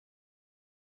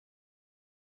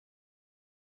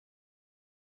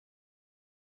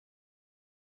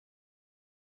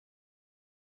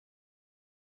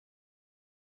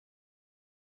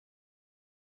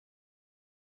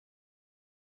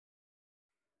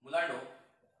मुलांनो,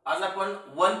 आज आपण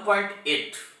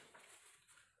 1.8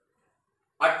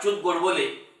 अच्युत गोडबोले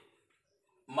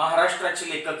महाराष्ट्राचे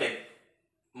लेखक आहेत.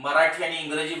 मराठी आणि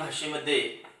इंग्रजी भाषेमध्ये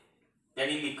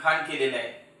त्यांनी लिखाण केलेलं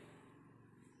आहे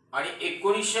आणि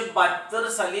 1972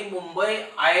 साली मुंबई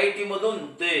IIT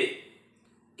मधून ते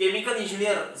केमिकल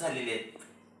इंजिनियर झालेले आहेत.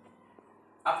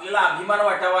 आपल्याला अभिमान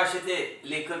वाटावा असे ते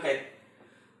लेखक आहेत.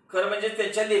 खरं म्हणजे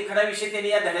त्यांच्या लेखनाविषयी त्यांनी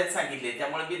या धड्यात सांगितले,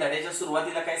 त्यामुळे मी धड्याच्या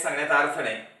सुरुवातीला काही सांगण्याचा अर्थ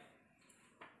नाही.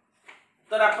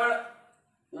 तर आपण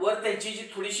वर त्यांची जी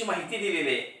थोडीशी माहिती दिलेली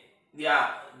आहे या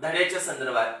धड्याच्या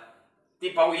संदर्भात ती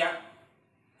पाहूया.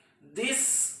 दिस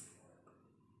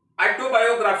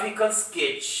ऑटोबायोग्राफिकल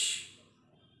स्केच,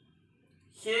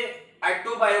 हे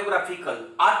ऑटोबायोग्राफिकल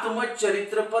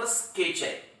आत्मचरित्रपर स्केच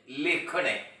आहे, लेखन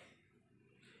आहे.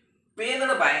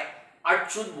 पेन्ड बाय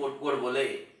अच्युत गोडबोले.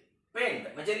 पेन्ड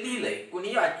म्हणजे लिहिलंय,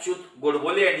 कुणी अच्युत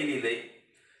गोडबोले यांनी लिहिलंय.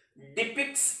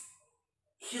 डिपिक्ट्स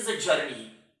हिज जर्नी,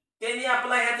 त्यांनी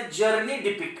आपला ह्यात जर्नी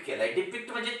डिपिक्ट केलाय.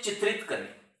 डिपिक्ट म्हणजे चित्रित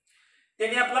करणे.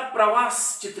 त्यांनी आपला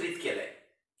प्रवास चित्रित केलाय.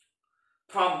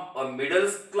 From a middle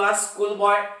class school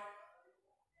boy,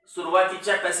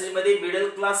 सुरुवातीच्या पॅसेजमध्ये मिडल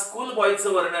क्लास स्कूल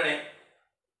बॉयचं वर्णन आहे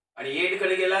आणि एंड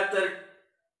कडे गेला तर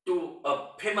टू अ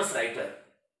फेमस रायटर.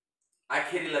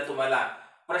 अखेरीला तुम्हाला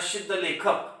प्रसिद्ध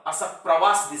लेखक असा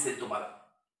प्रवास दिसेल तुम्हाला.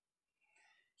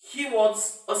 He was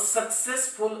a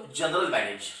successful general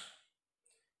manager.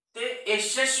 ते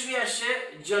यशस्वी असे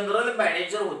जनरल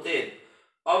मॅनेजर होते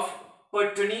of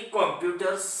Patni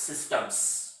computer systems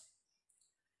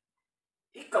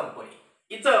he company.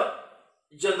 इथं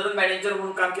जनरल मॅनेजर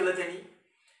म्हणून काम केलं त्यांनी.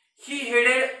 ही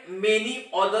headed many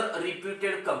other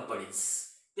reputed companies.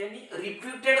 त्यांनी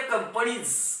रिप्युटेड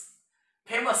कंपनीज,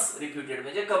 फेमस रिप्युटेड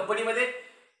म्हणजे कंपनीमध्ये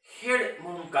हेड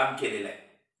म्हणून काम केलेलं आहे.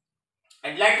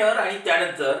 अँड लॅटर, आणि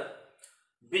त्यानंतर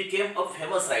बिकेम अ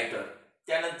फेमस रायटर.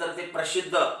 त्यानंतर ते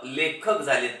प्रसिद्ध लेखक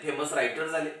झाले, फेमस रायटर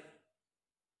झाले.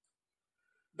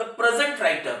 द प्रेझेंट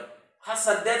रायटर, हा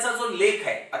सध्याचा जो लेख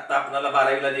आहे आता आपल्याला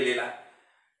 12वीला दिलेला,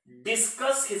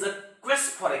 discuss his a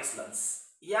quest for excellence.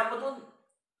 यामधून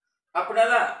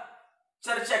आपल्याला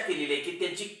चर्चा केलेली आहे की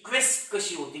त्यांची क्वेस्ट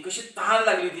कशी होती, कशी तहान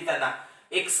लागली होती त्यांना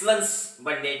एक्सलन्स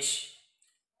बनण्याची,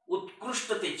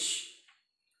 उत्कृष्टतेची.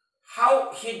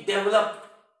 How he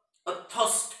developed a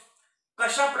thirst,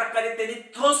 कशा प्रकारे त्यांनी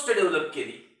थर्स्ट डेव्हलप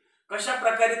केली, कशा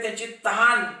प्रकारे त्यांची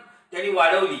तहान त्यांनी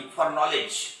वाढवली फॉर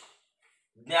नॉलेज,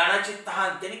 ज्ञानाची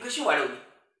तहान त्यांनी कशी वाढवली.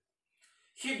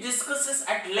 ही डिस्कसेस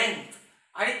ॲट लेंथ,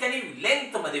 आणि त्यांनी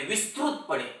लेंथ मध्ये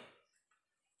विस्तृतपणे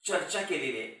चर्चा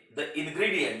केलेली आहे. द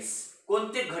इन्ग्रेडियंट्स,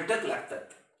 कोणते घटक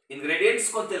लागतात,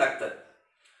 इन्ग्रेडियंट्स कोणते लागतात.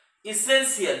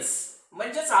 इसेन्शियल्स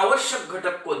म्हणजेच आवश्यक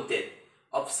घटक कोणते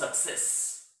ऑफ सक्सेस,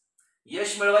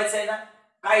 यश मिळवायचं आहे ना,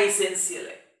 काय इसेन्शियल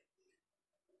आहे.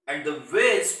 And the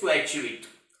ways to achieve it,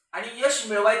 आणि यश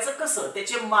मिळवायचं कसं,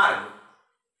 त्याचे मार्ग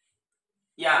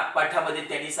या पाठामध्ये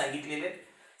त्यांनी सांगितलेले.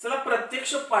 चला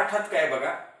प्रत्यक्ष पाठात काय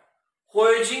बघा.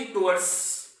 व्होयेजिंग टुवर्ड्स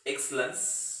एक्सलन्स,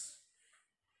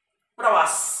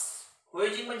 प्रवास.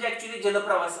 व्होयेजिंग म्हणजे ऍक्च्युली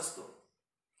जलप्रवास असतो.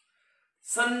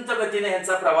 संत गतीने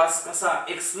ह्यांचा प्रवास कसा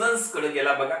एक्सलन्स कडे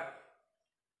गेला बघा.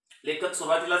 लेखक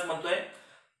सुरुवातीलाच म्हणतोय,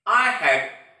 I had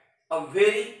a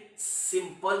very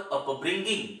simple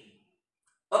upbringing.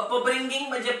 Upbringing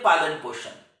म्हणजे पालन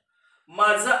पोषण.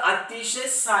 माझं अतिशय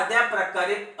साध्या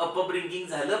प्रकारे अपब्रिंगिंग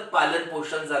झालं, पालन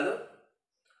पोषण झालं.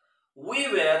 We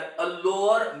were a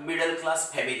lower middle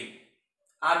class family.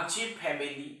 आमची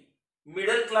फॅमिली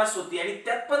मिडल क्लास होती आणि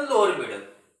त्यात पण लोअर मिडल.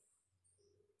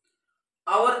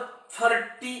 आवर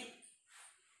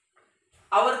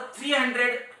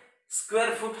 300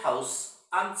 स्क्वेअर फूट हाऊस,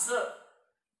 आमचं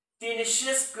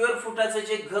 300 स्क्वेअर फुटाचं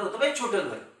जे घर होतं, म्हणजे छोटं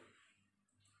घर,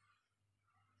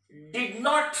 डिड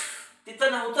नॉट,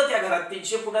 तिथं नव्हतं त्या घरात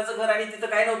 300 फुटाचं घर आणि तिथं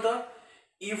काय नव्हतं.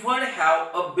 Even have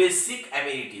a basic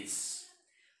amenities,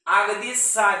 अगदी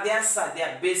साध्या साध्या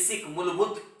बेसिक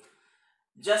मूलभूत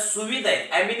ज्या सुविधा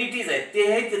आहेत, अम्युनिटीज आहेत,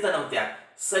 तेही तिथं नव्हत्या.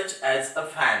 सच ॲज अ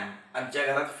फॅन, आमच्या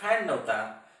घरात फॅन नव्हता.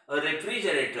 अ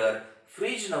रेफ्रिजरेटर,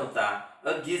 फ्रीज नव्हता.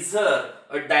 अ गिझर,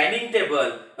 अ डायनिंग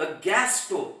टेबल, अ गॅस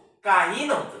स्टोव्ह, काही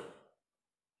नव्हतं.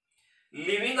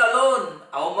 लिव्हिंग अलोन,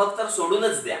 अहो मग तर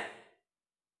सोडूनच द्या.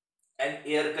 अँड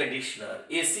एअर कंडिशनर,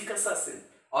 एसी कसं असेल,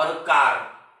 ऑर कार,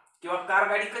 किंवा कार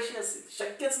गाडी कशी असेल,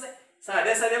 शक्यच नाही.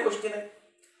 साध्या साध्या गोष्टी नाही.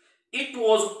 It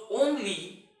was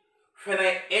only when I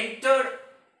entered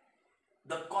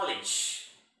the college,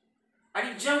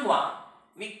 आणि जेव्हा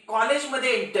मी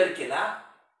कॉलेजमध्ये एंटर केला,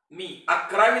 मी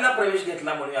 11वीला प्रवेश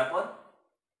घेतला म्हणूया आपण,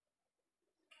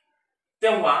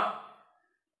 तेव्हा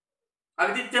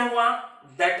अगदी तेव्हा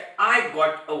that I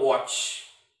got a watch,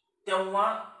 तेव्हा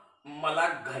मला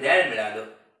घड्याळ मिळालं,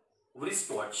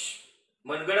 रिस्ट वॉच.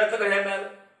 मनगडातलं घड्याळ मिळालं.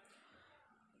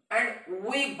 And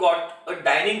we got a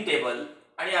dining table,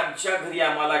 आणि आमच्या घरी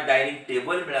आम्हाला डायनिंग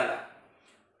टेबल मिळाला.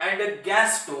 अँड अ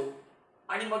गॅस स्टोव्ह,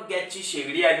 आणि मग गॅसची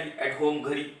शेगडी आली ॲट होम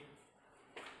घरी.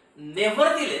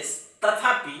 नेव्हरदिलेस,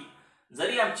 तथापि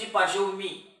जरी आमची पार्श्वभूमी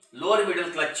लोअर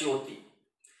मिडल क्लासची होती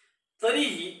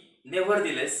तरीही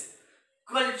नेव्हरदिलेस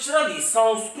कल्चरली,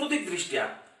 सांस्कृतिक दृष्ट्या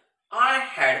I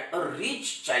had a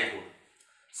rich childhood.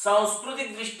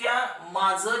 सांस्कृतिक दृष्ट्या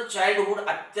माझं चाइल्डहुड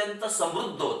अत्यंत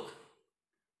समृद्ध होत.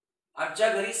 आमच्या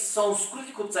घरी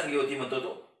संस्कृती खूप चांगली होती म्हणतो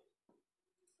तो.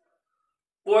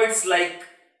 पोएट्स लाईक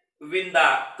विंदा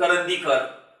करंदीकर,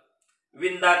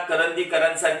 विंदा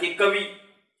करंदीकरांसारखे कवी,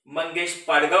 मंगेश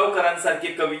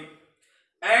पाडगावकरांसारखे कवी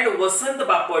अँड वसंत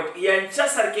बापट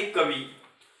यांच्यासारखे कवी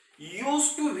use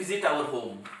to visit our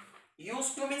home.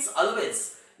 Use two means always,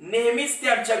 नेहमीच ते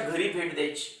आमच्या घरी भेट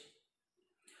द्यायची.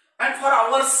 अँड फॉर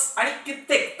आवर्स, आणि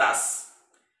कित्येक तास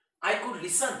आय कुड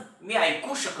लिसन, मी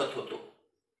ऐकू शकत होतो.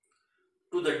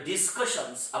 To the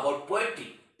discussions about poetry,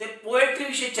 ते पोएट्री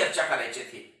विषयी चर्चा करायचे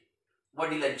ते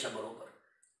वडिलांच्या बरोबर,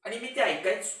 आणि मी ते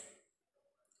ऐकायचो.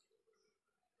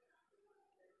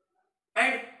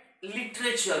 And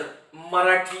literature,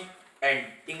 Marathi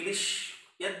and English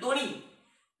या दोन्ही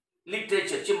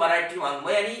लिटरेचरची, मराठी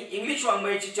वाङ्मय आणि इंग्लिश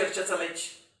वाङ्मयाची चर्चा चालायची,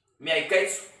 मी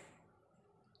ऐकायचो.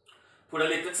 पुढे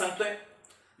लेखक सांगतोय,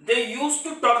 दे use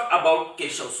to talk about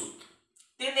Keshavsut.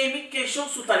 ते नेहमी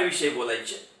केशवसूतांविषयी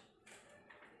बोलायचे.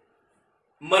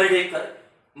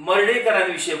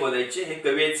 मर्ढेकरांविषयी बोलायचे. हे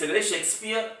कवी आहेत सगळे,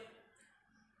 Shakespeare,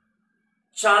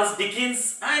 Charles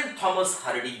Dickens and Thomas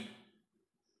Hardy,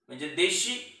 म्हणजे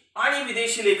देशी आणि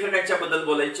विदेशी लेखकांच्या बद्दल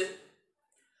बोलायचे.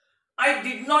 I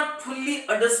did not fully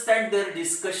understand there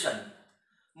discussion.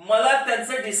 मला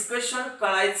त्यांचं डिस्कशन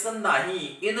कळायचं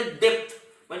नाही. इन डेप्थ,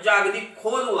 म्हणजे अगदी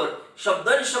खोलवर, शब्द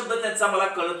त्यांचा मला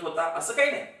कळत होता असं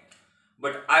काही नाही.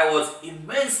 But I was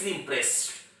immensely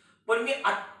impressed. पण मी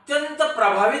अत्यंत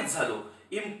प्रभावित झालो,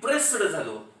 इम्प्रेस्ड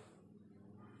झालो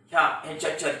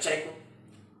ह्यांच्या चर्चा ऐकून.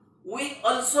 We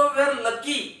also wear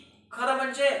lucky. खरं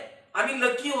म्हणजे आम्ही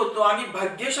लकी होतो, आम्ही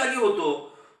भाग्यशाली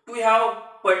होतो to have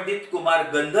Pandit Kumar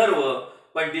Gandharva,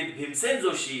 Pandit Bhimsen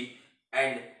Joshi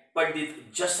and Pandit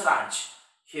Jasraj,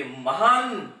 हे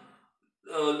महान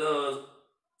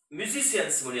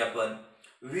म्युझिशियन्स म्हणूया आपण,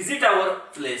 व्हिजिट आवर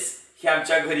प्लेस, हे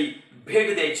आमच्या घरी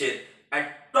भेट द्यायचे and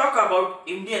talk about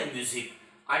Indian music,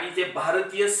 आणि ते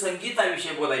भारतीय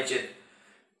संगीताविषयी बोलायचे.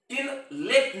 टिल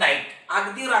लेट नाईट,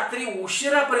 अगदी रात्री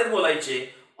उशिरापर्यंत बोलायचे.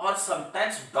 ऑर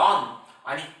समटाइम्स डॉन,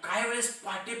 आणि काही वेळेस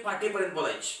पाटेपर्यंत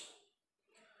बोलायचे.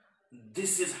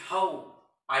 दिस इज हाऊ,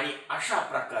 आणि अशा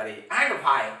प्रकारे अँड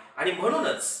व्हाय, आणि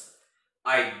म्हणूनच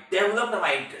आय डेव्हलप्ड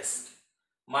माय इंटरेस्ट.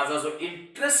 माझा जो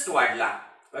इंटरेस्ट वाढला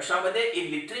कशामध्ये, इन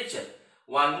लिटरेचर,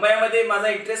 वाङ्मयामध्ये माझा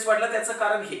इंटरेस्ट वाढला, त्याचं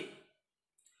कारण हे.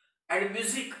 अँड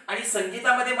म्युझिक, आणि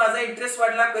संगीतामध्ये माझा इंटरेस्ट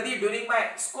वाढला कधी, ड्युरिंग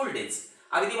माय स्कूल डेज,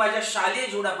 अगदी माझ्या शालेय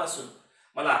जीवनापासून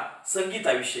मला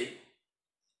संगीताविषयी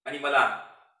आणि मला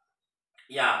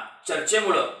या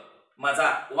चर्चेमुळं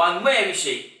माझा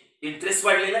वाङ्मयाविषयी इंटरेस्ट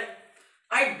वाढलेला आहे.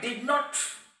 I did not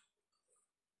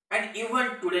and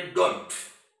even today don't,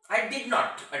 I did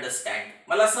not understand,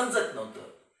 मला समजत नव्हतं.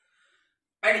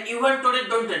 And even today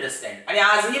don't understand, आणि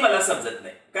आजही मला समजत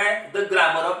नाही काय, द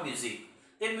ग्रामर ऑफ म्युझिक,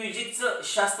 ते म्युझिकचं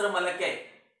शास्त्र मला काय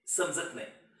समजत नाही.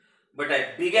 But I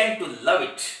begin to love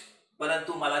it,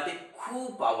 परंतु मला ते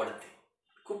खूप आवडते,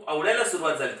 खूप आवडायला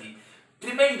सुरुवात झाली.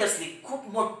 ट्रिमेंडसली, खूप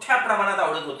मोठ्या प्रमाणात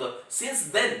आवडत होतं. सिन्स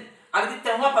देन, अगदी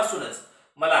तेव्हापासूनच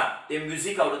मला ते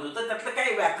म्युझिक आवडत होतं. त्यातलं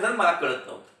काही व्याकरण मला कळत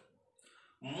नव्हतं.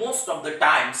 Most of the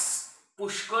times,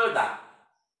 पुष्कळदा,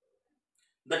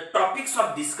 the topics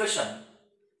of discussion,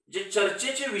 जे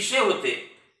चर्चेचे विषय होते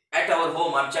ॲट आवर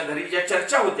होम, आमच्या घरी ज्या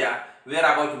चर्चा होत्या, वेअर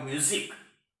अबाउट म्युझिक,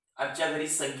 आमच्या घरी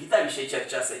संगीताविषयी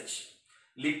चर्चा असायची.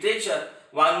 लिटरेचर,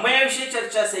 वाङ्मयाविषयी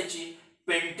चर्चा असायची.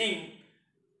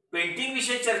 पेंटिंग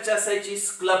विषयी चर्चा असायची.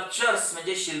 स्कल्पचर्स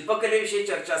म्हणजे शिल्पकलेविषयी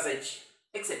चर्चा असायची,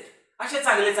 एक्सेट्रा. असे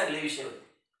चांगले चांगले विषय होते.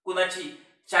 कुणाची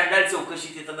चांडाळ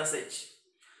चौकशी तिथं नसायची.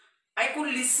 आय कुड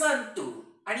लिसन टू,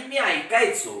 आणि मी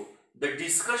ऐकायचो, द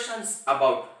डिस्कशन्स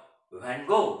अबाउट व्हॅन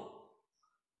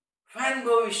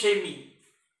गो विषयी मी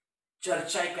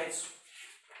चर्चा ऐकायचो.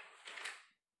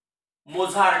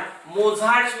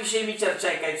 मोझार्ट विषयी मी चर्चा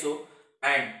ऐकायचो.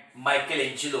 अँड मायकेल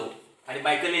एंजिलो, आणि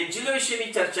मायकेल एंजिलो विषयी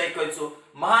मी चर्चा ऐकायचो.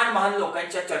 महान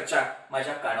लोकांच्या चर्चा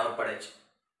माझ्या कानावर पडायच्या.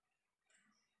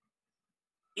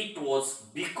 It was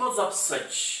because of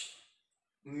such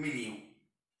मिलिव्ह,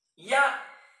 या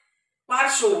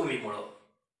पार्श्वभूमीमुळं,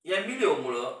 या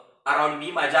मिलिव्हमुळं अराउंड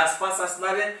मी, माझ्या आसपास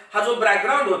असणारे हा जो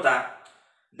बॅकग्राऊंड होता,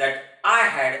 that I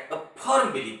had a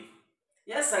firm belief,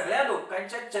 या सगळ्या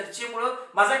लोकांच्या चर्चेमुळे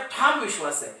माझा ठाम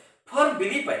विश्वास आहे, फर्म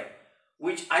बिलीफ आहे,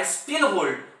 विच आय स्टील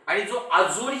होल्ड, आणि जो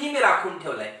अजूनही मी राखून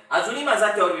ठेवलाय, अजूनही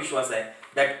माझा त्यावर विश्वास आहे,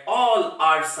 that all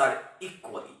arts R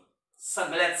equally,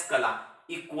 सगळ्याच कला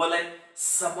इक्वल आहेत,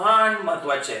 समान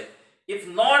महत्वाचे आहेत, if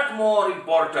not more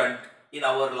important in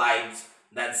our live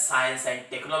than science and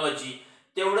technology.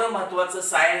 तेवढं महत्वाचं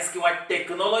सायन्स किंवा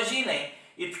टेक्नॉलॉजी नाही,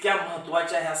 इतक्या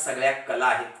महत्वाच्या ह्या सगळ्या कला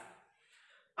आहेत.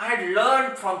 I had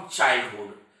learn from childhood,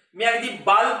 मी अगदी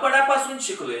बालपणापासून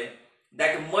शिकलोय,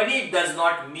 that money does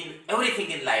not mean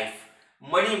everything in life.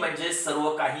 मनी म्हणजे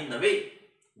सर्व काही नव्हे,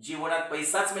 जीवनात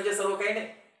पैसाच म्हणजे सर्व काही नाही.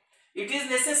 इट इज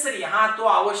नेसेसरी, हा तो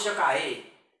आवश्यक आहे,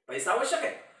 पैसा आवश्यक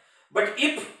आहे, बट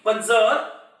इफ, पण जर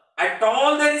at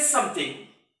all there is something,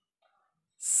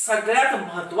 सगळ्यात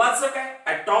महत्वाचं काय,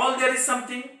 at all there is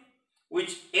something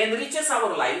which enriches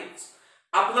our life,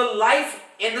 आपलं लाईफ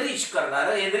एनरिच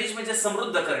करणारं, एनरिच म्हणजे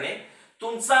समृद्ध करणे,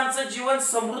 तुमचं आमचं जीवन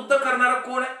समृद्ध करणारं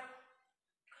कोण आहे,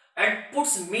 अँड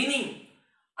पुट्स मिनिंग,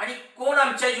 आणि कोण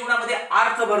आमच्या जीवनामध्ये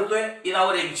अर्थ भरतोय, इन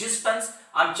आवर एक्झिस्टन्स,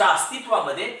 आमच्या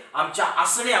अस्तित्वामध्ये, आमच्या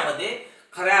असण्यामध्ये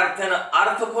खऱ्या अर्थानं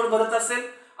अर्थ कोण भरत असेल,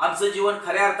 आमचं जीवन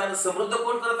खऱ्या अर्थानं समृद्ध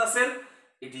कोण करत असेल,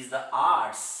 इट इज द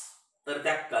आर्ट्स. तर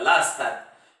त्या कला असतात,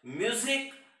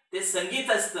 म्युझिक ते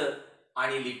संगीत असतं,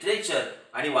 आणि लिटरेचर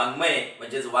आणि वाङ्मय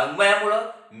म्हणजेच वाङ्मयामुळं,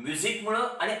 म्युझिकमुळं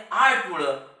आणि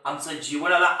आर्टमुळं आमचं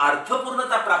जीवनाला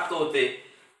अर्थपूर्णता प्राप्त होते.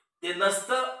 ते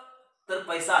नसतं तर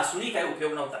पैसा असूनही काही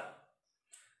उपयोग नव्हता.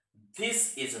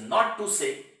 दिस इज नॉट टू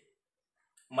से,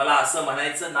 मला असं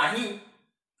म्हणायचं नाही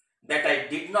that I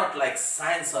did not like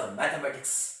science or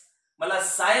mathematics, मला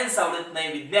सायन्स आवडत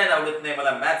नाही, विज्ञान आवडत नाही,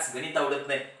 मला मॅथ्स गणित आवडत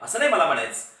नाही, असं नाही मला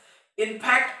म्हणायचं.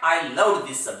 In fact I love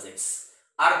this subjects,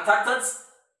 अर्थातच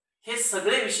हे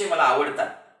सगळे विषय मला आवडतात.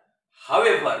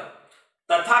 हावेव्हर,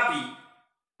 तथापि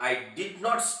I did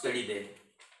not study them,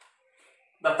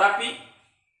 तथापि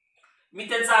मी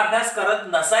त्यांचा अभ्यास करत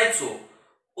नसायचो,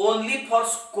 only for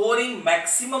scoring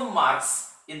maximum marks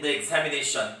in the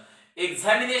examination,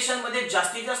 examination मध्ये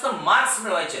जास्तीत जास्त मार्क्स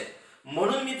मिळवायचे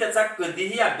म्हणून मी त्याचा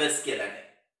कधीही अभ्यास केला नाही.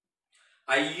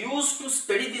 I use to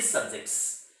study this subjects,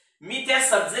 मी त्या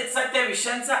सब्जेक्टचा, त्या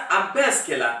विषयांचा अभ्यास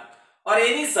केला, और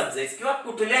एनी सब्जेक्ट किंवा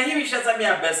कुठल्याही विषयाचा मी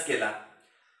अभ्यास केला,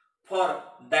 फॉर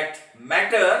दॅट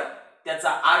मॅटर, त्याचा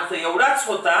अर्थ एवढाच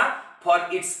होता, फॉर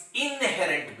इट्स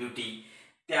इनहेरंट ब्युटी,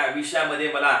 त्या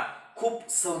विषयामध्ये मला खूप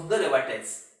सौंदर्य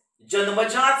वाटायचं,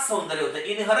 जन्मजात सौंदर्य होतं,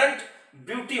 इनहरंट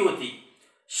ब्युटी होती,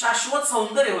 शाश्वत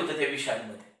सौंदर्य होतं त्या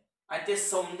विषयांमध्ये, आणि ते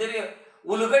सौंदर्य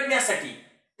उलगडण्यासाठी,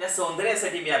 त्या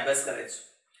सौंदर्यासाठी मी अभ्यास करायचो.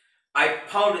 I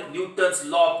found Newton's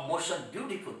law of motion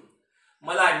beautiful,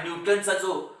 मला न्यूटनचा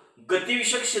जो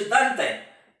गतिविषयक सिद्धांत आहे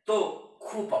तो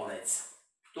खूप आवडायचा,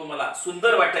 तो मला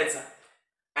सुंदर वाटायचा.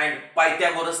 अँड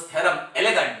पायथागोरस थेरम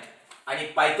एलिगंट, आणि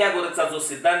पायथागोरसचा जो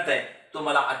सिद्धांत आहे तो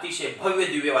मला अतिशय भव्य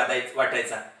दिव्य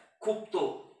वाटायचा, खूप तो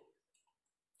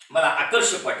मला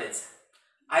आकर्षक वाटायचा.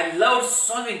 I love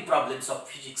solving problems of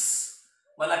physics,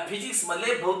 मला फिजिक्स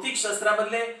मधले, भौतिक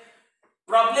शास्त्रामधले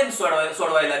प्रॉब्लेम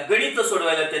सोडवायला, गणित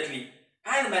सोडवायला त्यातली,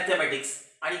 अँड मॅथमॅटिक्स,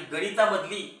 आणि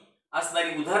गणितामधली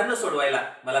असणारी उदाहरणं सोडवायला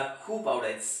मला खूप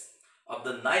आवडायचं. ऑफ द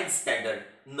 9th स्टँडर्ड,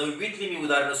 9वीतली मी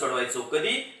उदाहरणं सोडवायचो.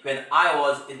 कधी? When I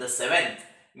was in the 7th,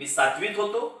 मी 7वीत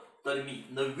होतो तर मी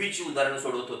 9वीची उदाहरणं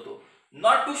सोडवत होतो.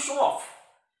 नॉट टू शो ऑफ,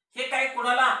 हे काय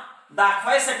कोणाला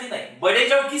दाखवायसाठी नाही,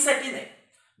 बडेजावकीसाठी नाही,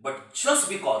 बट जस्ट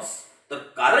बिकॉज, तर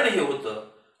कारण हे होतं,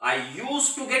 I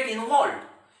use to get involved,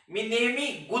 मी नेहमी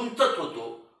गुंतत होतो,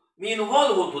 मी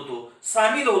इन्व्हॉल्व होत होतो,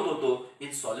 सामील होत होतो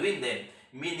इन सॉल्विंग देम.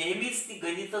 मी नेहमीच ती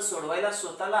गणित सोडवायला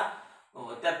स्वतःला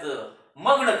त्यात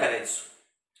मग्न करायचो.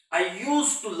 I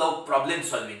use to love problem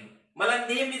solving, मला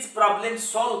नेहमीच प्रॉब्लेम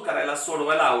सॉल्व्ह करायला,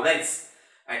 सोडवायला आवडायचं.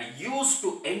 अँड यूज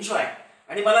टू एन्जॉय,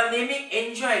 आणि मला नेहमी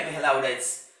एन्जॉय घ्यायला आवडायचं.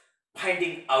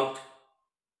 Finding out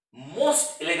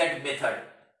most elegant method,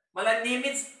 मला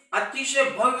नेहमीच अतिशय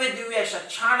भव्य दिव्य अशा,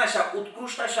 छान अशा,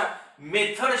 उत्कृष्ट अशा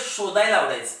मेथड शोधायला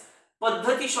आवडायचं,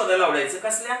 पद्धती शोधायला आवडायचं.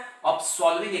 कसल्या? Of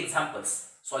solving examples,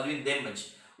 solving them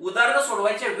म्हणजे उदाहरणं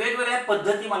सोडवायच्या वेगवेगळ्या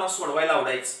पद्धती मला सोडवायला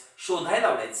आवडायचं, शोधायला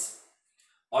आवडायचं.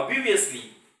 ऑब्व्हियसली,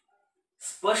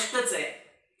 स्पष्टच आहे,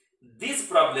 these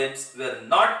problems were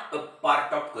not a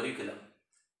part of curriculum.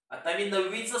 आता मी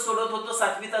 9वीचं सोडत होतो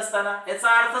 7वीत असताना,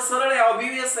 याचा अर्थ सरळ आहे,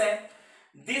 ऑब्व्हियस आहे.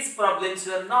 these problems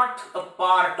were not a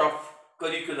part of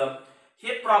curriculum.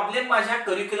 हे प्रॉब्लेम माझ्या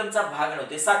करिक्युलमचा भाग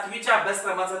नव्हते, 7वीच्या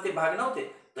अभ्यासक्रमाचा ते भाग नव्हते,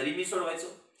 तरी मी सोडवायचो.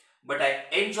 But I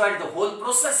enjoyed the hole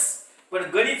process, पण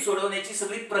गणित सोडवण्याची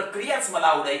सगळी प्रक्रियाच मला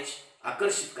आवडायची,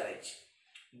 आकर्षित करायची.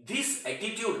 धिस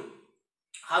ॲटिट्यूड,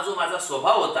 हा जो माझा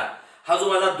स्वभाव होता, हा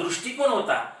जो माझा दृष्टिकोन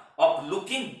होता, ऑफ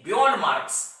लुकिंग बियॉन्ड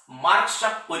मार्क्स, मार्क्सच्या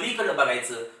पलीकडे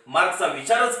बघायचं, मार्क्सचा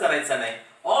विचारच करायचा नाही,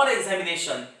 ऑल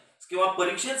एक्झामिनेशन किंवा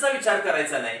परीक्षेचा विचार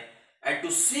करायचा नाही, अँड टू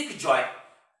सीक जॉय,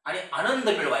 आणि आनंद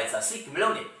मिळवायचा, सीक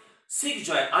मिळवणे, सीक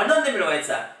जॉय आनंद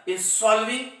मिळवायचा in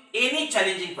solving any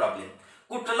challenging problem.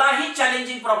 कुठलाही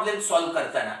चॅलेंजिंग प्रॉब्लेम सॉल्व्ह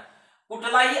करताना,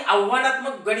 कुठलाही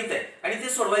आव्हानात्मक गणित आहे आणि ते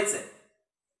सोडवायचंय,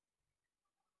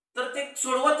 तर ते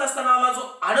सोडवत असताना मला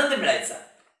जो आनंद मिळायचा,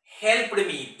 हेल्प्ड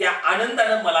मी, त्या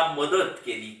आनंदानं मला मदत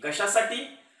केली. कशासाठी?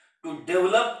 To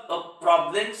develop a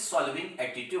problem solving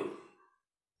attitude.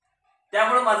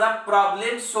 त्यामुळे माझा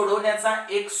प्रॉब्लेम सोडवण्याचा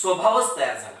एक स्वभावच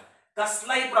तयार झाला.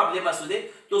 कसलाही प्रॉब्लेम असू दे,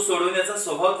 तो सोडवण्याचा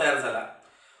स्वभाव तयार झाला.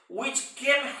 विच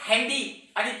केम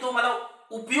हँडी, आणि तो मला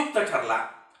उपयुक्त ठरला.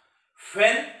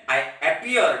 व्हेन आय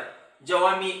अपियर्ड,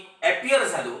 जेव्हा मी अपियर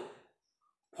झालो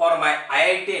for my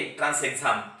IIT entrance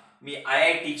exam. मी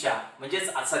IITच्या म्हणजेच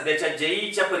सध्याच्या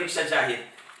JEEच्या परीक्षा ज्या आहेत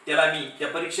त्या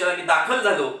परीक्षेला मी दाखल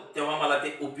झालो, तेव्हा मला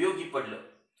ते उपयोगी पडलं.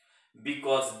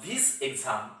 बिकॉज धिस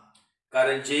एक्झाम,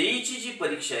 कारण JEEची जी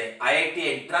परीक्षा आहे, IIT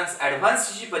एंट्रन्स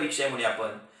ऍडव्हान्सची जी परीक्षा आहे म्हणून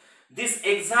आपण, दिस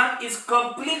एक्झाम इज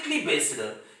कम्प्लिटली बेस्ड,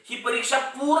 ही परीक्षा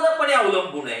पूर्णपणे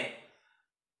अवलंबून आहे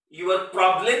युअर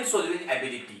प्रॉब्लेम सॉल्विंग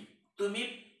ॲबिलिटी. तुम्ही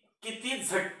किती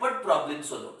झटपट प्रॉब्लेम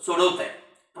सोडवताय,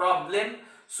 प्रॉब्लेम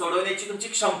सोडवण्याची तुमची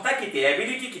क्षमता किती आहे,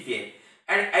 ॲबिलिटी किती आहे,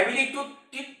 अँड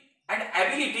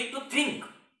ॲबिलिटी टू थिंक,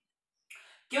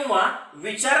 किंवा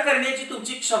विचार करण्याची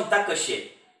तुमची क्षमता कशी आहे.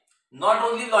 नॉट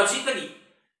ओनली लॉजिकली,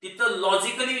 तिथं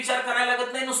लॉजिकली विचार करायला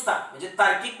लागत नाही नुसता, म्हणजे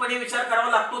तार्किकपणे विचार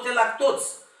करावा लागतो, ते लागतोच,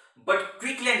 बट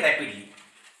क्विकली अँड रॅपिडली.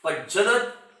 पण जलद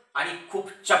आणि खूप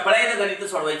चपळाईनं गणित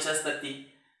सोडवायची असतात ती.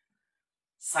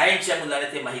 सायन्सच्या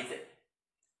मुलाला ते माहित आहे,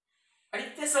 आणि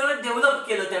ते सगळं डेव्हलप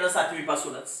केलं त्यानं 7वी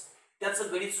पासूनच.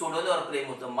 त्याचं गणित सोडवण्यावर प्रेम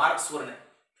होतं, मार्क्सवर नाही.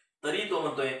 तरी तो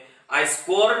म्हणतोय I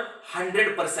scored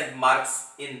 100% marks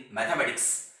in mathematics.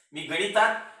 मी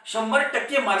गणितात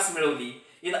 100% मार्क्स मिळवली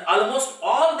in almost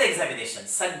all the examination.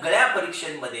 सगळ्या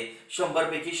परीक्षांमध्ये 100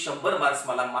 पैकी 100 मार्क्स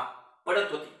मला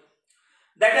पडत होते.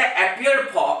 दॅट आय अपियर्ड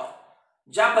फॉर,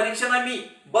 ज्या परीक्षेला मी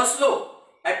बसलो,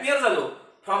 अपियर झालो,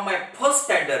 फ्रॉम माय फर्स्ट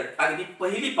स्टँडर्ड, अगदी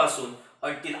पहिलीपासून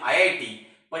अंटिल IIT,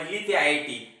 पहिली ते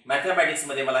IIT मॅथमॅटिक्स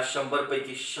मध्ये मला 100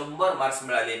 पैकी 100 मार्क्स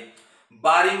मिळाले.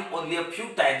 बारिंग ओनली अ फ्यू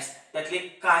टाइम्स, त्यातले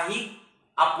काही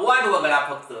अपवाद वगळा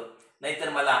फक्त, नाहीतर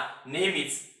मला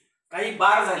नेहमीच काही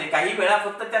बार झाले, काही वेळा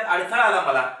फक्त त्यात अडथळा आला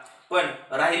मला, पण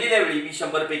राहिलेल्या वेळी मी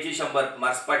 100 पैकी 100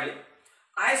 मार्क्स पाडले.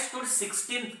 I stood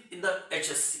 16th in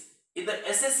the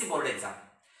SSC board exam.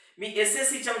 मी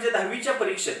SSCच्या म्हणजे 10वीच्या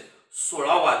परीक्षेत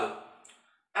 16वा आलो.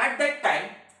 ऍट दॅट टाइम,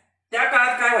 त्या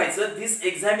काळात काय व्हायचं, this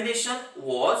examination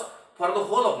was for the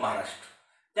hole of Maharashtra.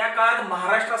 त्या काळात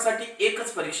महाराष्ट्रासाठी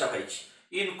एकच परीक्षा व्हायची,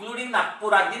 इन्क्लुडिंग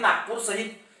नागपूर, अगदी नागपूर सहित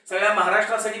सगळ्या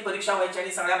महाराष्ट्रासाठी परीक्षा व्हायची,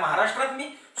 आणि सगळ्या महाराष्ट्रात मी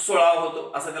 16वा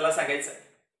होतो असं त्याला सांगायचं.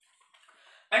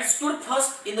 And stood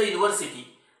first in the university,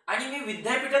 आणि मी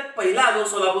विद्यापीठात पहिला आलो,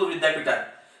 सोलापूर विद्यापीठात.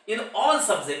 इन ऑल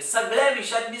सब्जेक्ट, सगळ्या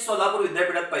विषयात मी सोलापूर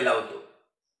विद्यापीठात पहिला होतो.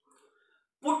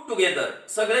 पुट टुगेदर,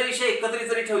 सगळे विषय एकत्रित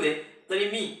जरी ठेवले तरी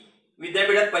मी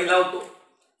विद्यापीठात पहिला होतो.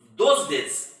 दोज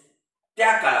डेज,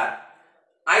 त्या काळात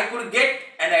I could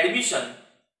get an admission,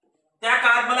 त्या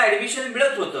काळात मला ऍडमिशन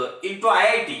मिळत होतं इंटू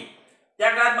IIT. त्या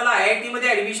काळात मला IIT मध्ये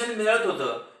ऍडमिशन मिळत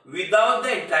होतं विदाउट द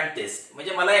एंट्रन्स टेस्ट,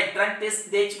 म्हणजे मला एंट्रन्स टेस्ट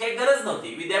द्यायची काही गरज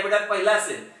नव्हती. विद्यापीठात पहिला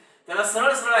असेल त्याला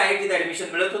सरळ सरळ IIT ऍडमिशन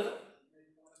मिळत होतं.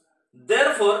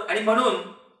 देअरफॉर, आणि म्हणून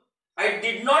I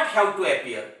did not have to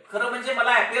appear, खरं म्हणजे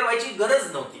मला अपियर व्हायची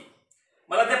गरज नव्हती,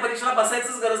 मला त्या परीक्षेला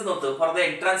बसायचंच गरज नव्हतं. फॉर द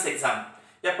एंट्रन्स एक्झाम,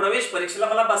 त्या प्रवेश परीक्षेला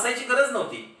मला बसायची गरज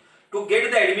नव्हती. To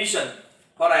get the admission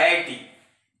for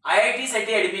IIT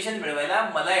साठी ऍडमिशन मिळवायला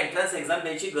मला एंट्रन्स एक्झाम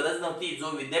द्यायची गरज नव्हती. जो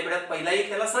विद्यापीठात पहिला येईल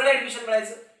त्याला सरळ ऍडमिशन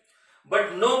मिळायचं.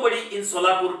 But no Badi in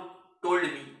Solapur told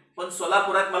me, पण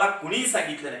सोलापुरात मला कुणीही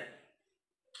सांगितलं नाही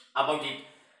अबाउट इट,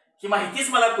 ही माहितीच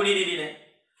मला कुणी दिली नाही.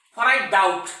 फॉर आय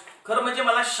डाऊट, खरं म्हणजे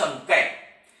मला शंका आहे,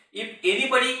 if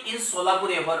anybody in Solapur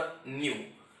ever new,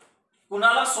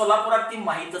 कुणाला सोलापुरात ती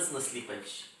माहीतच नसली पाहिजे.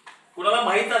 कुणाला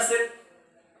माहित असेल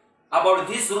अबाउट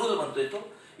धिस रूल, म्हणतोय तो,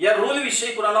 या रूल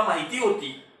विषयी कुणाला माहिती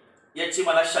होती याची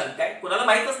मला शंका आहे. कुणाला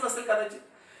माहीतच नसेल कदाचित.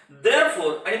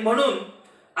 देअरफॉर, आणि म्हणून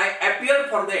I appear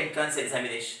for the entrance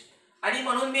examination, आणि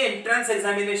म्हणून मी एंट्रन्स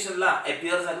एक्झामिनेशनला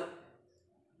अपियर झालो,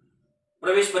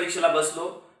 प्रवेश परीक्षेला बसलो,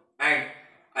 and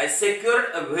I secured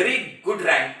a very good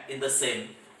rank in the same.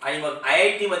 आणि मग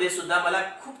IIT मध्ये सुद्धा मला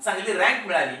खूप चांगली रँक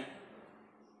मिळाली.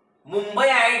 मुंबई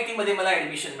IIT मध्ये मला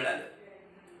ऍडमिशन मिळालं.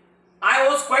 आय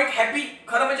वॉज क्वाईट हॅपी,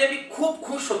 खरं म्हणजे मी खूप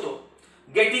खुश होतो.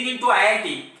 गेटिंग इन टू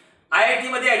IIT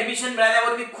मध्ये ऍडमिशन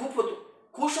मिळाल्यावर मी खूप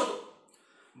खुश होतो.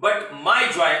 But my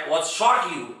Joy was short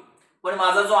leave, पण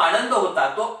माझा जो आनंद होता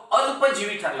तो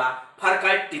अल्पजीवी ठरला, फार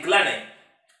काळ टिकला नाही.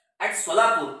 ऍट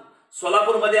सोलापूर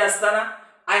सोलापूरमध्ये असताना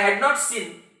I had not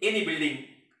seen any building.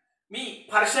 मी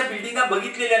फारशा बिल्डिंगा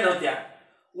बघितलेल्या नव्हत्या.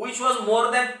 Which was more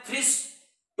than 3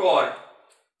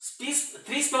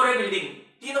 story building,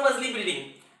 3 मजली बिल्डिंग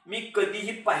मी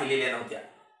कधीही पाहिलेल्या नव्हत्या.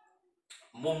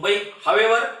 मुंबई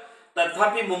हवेवर,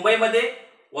 तथापि मुंबईमध्ये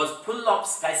वॉज फुल ऑफ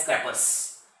स्काय स्क्रॅपर्स.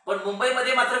 पण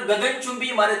मुंबईमध्ये मात्र गगनचुंबी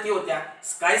इमारती होत्या,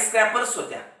 स्काय स्क्रॅपर्स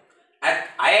होत्या. ॲट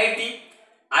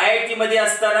आय-आय-टी मध्ये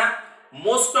असताना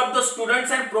most of the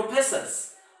students and professors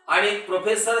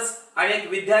आणि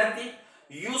विद्यार्थी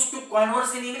use to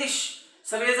converse in English.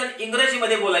 सगळेजण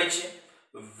इंग्रजीमध्ये बोलायचे.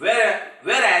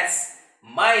 whereas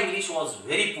my English was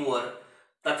very poor.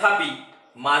 तथापि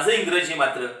माझं इंग्रजी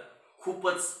मात्र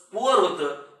खूपच पुअर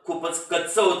होतं, खूपच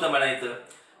कच्चं होतं म्हणायचं.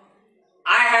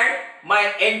 I had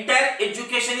my entire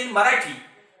education in Marathi.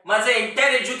 माझं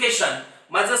एंटायर एज्युकेशन,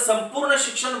 माझं संपूर्ण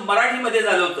शिक्षण मराठीमध्ये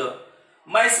झालं होतं.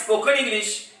 माय spoken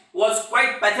English was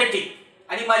quite pathetic.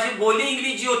 आणि माझी बोली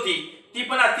इंग्लिश जी होती ती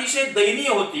पण अतिशय दयनीय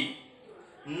होती.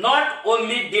 Not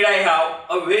only did I have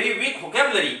a very weak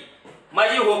vocabulary.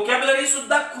 माझी व्होकॅब्युलरी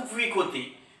सुद्धा खूप वीक होती,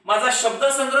 माझा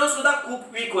शब्दसंग्रह सुद्धा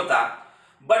खूप वीक होता.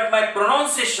 बट माय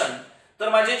प्रोनाउन्सिएशन, तर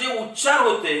माझे जे उच्चार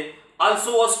होते,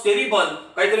 ऑल्सो वॉज टेरिबल,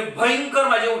 काहीतरी भयंकर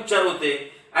माझे उच्चार होते.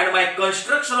 And my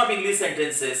construction of English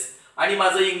sentences, आणि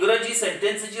माझं इंग्रजी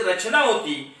सेंटेन्सची रचना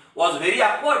होती, वॉज व्हेरी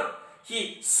अपवर्ड.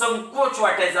 ही संकोच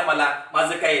वाटायचा मला.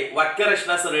 माझं काही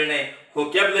वाक्यरचना सरळ नाही,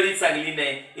 व्होकॅब्युलरी चांगली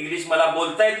नाही, इंग्लिश मला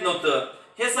बोलता येत नव्हतं.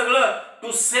 हे सगळं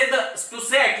टू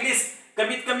से ॲटलिस्ट,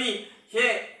 कमीत कमी हे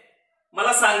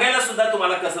मला सांगायला सुद्धा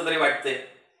तुम्हाला कसं तरी वाटतंय.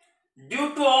 ड्यू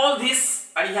टू ऑल धिस,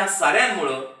 आणि ह्या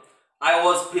साऱ्यांमुळं I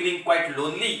was feeling quiet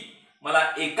lonely. मला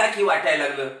एकाकी वाटायला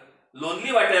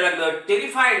लागलं,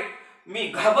 टेरिफाईड. मी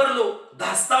घाबरलो,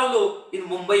 धास्तावलो इन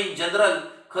मुंबई इन जनरल.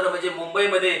 खरं म्हणजे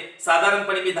मुंबईमध्ये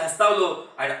साधारणपणे मी धास्तावलो,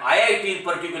 आणि आय-आय-टी इन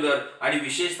पर्टिक्युलर, आणि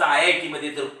विशेषतः आय-आय-टी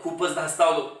मध्ये तर खूपच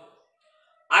धास्तावलो.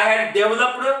 I had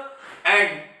developed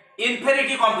and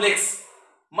inferiority complex.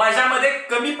 माझ्यामध्ये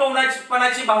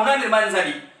कमीपणाची भावना निर्माण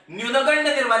झाली, न्यूनगंड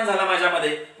निर्माण झाला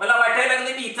माझ्यामध्ये. मला वाटायला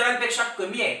लागले मी इतरांपेक्षा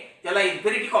कमी आहे, त्याला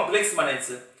इन्फेरिटी कॉम्प्लेक्स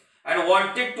म्हणायचं. And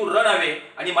wanted to run away,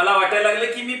 आणि मला वाटायला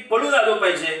लागलं की मी पळून आलो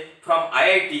पाहिजे फ्रॉम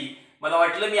आय-आय-टी. मला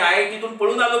वाटलं मी आय-आय-टीतून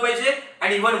पळून आलो पाहिजे,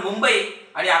 आणि इव्हन मुंबई,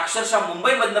 आणि अक्षरशः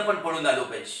मुंबईमधनं पण पळून आलो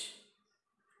पाहिजे.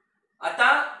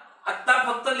 आता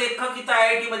फक्त लेखक इथं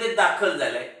आय-आय-टी मध्ये दाखल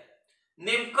झालाय.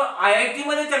 नेमकं आय-आय-टी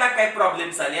मध्ये त्याला काय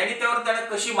प्रॉब्लेम्स आले आणि त्यावर त्याने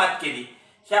कशी मात केली,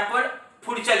 हे आपण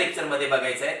पुढच्या लेक्चरमध्ये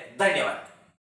बघायचं आहे. धन्यवाद.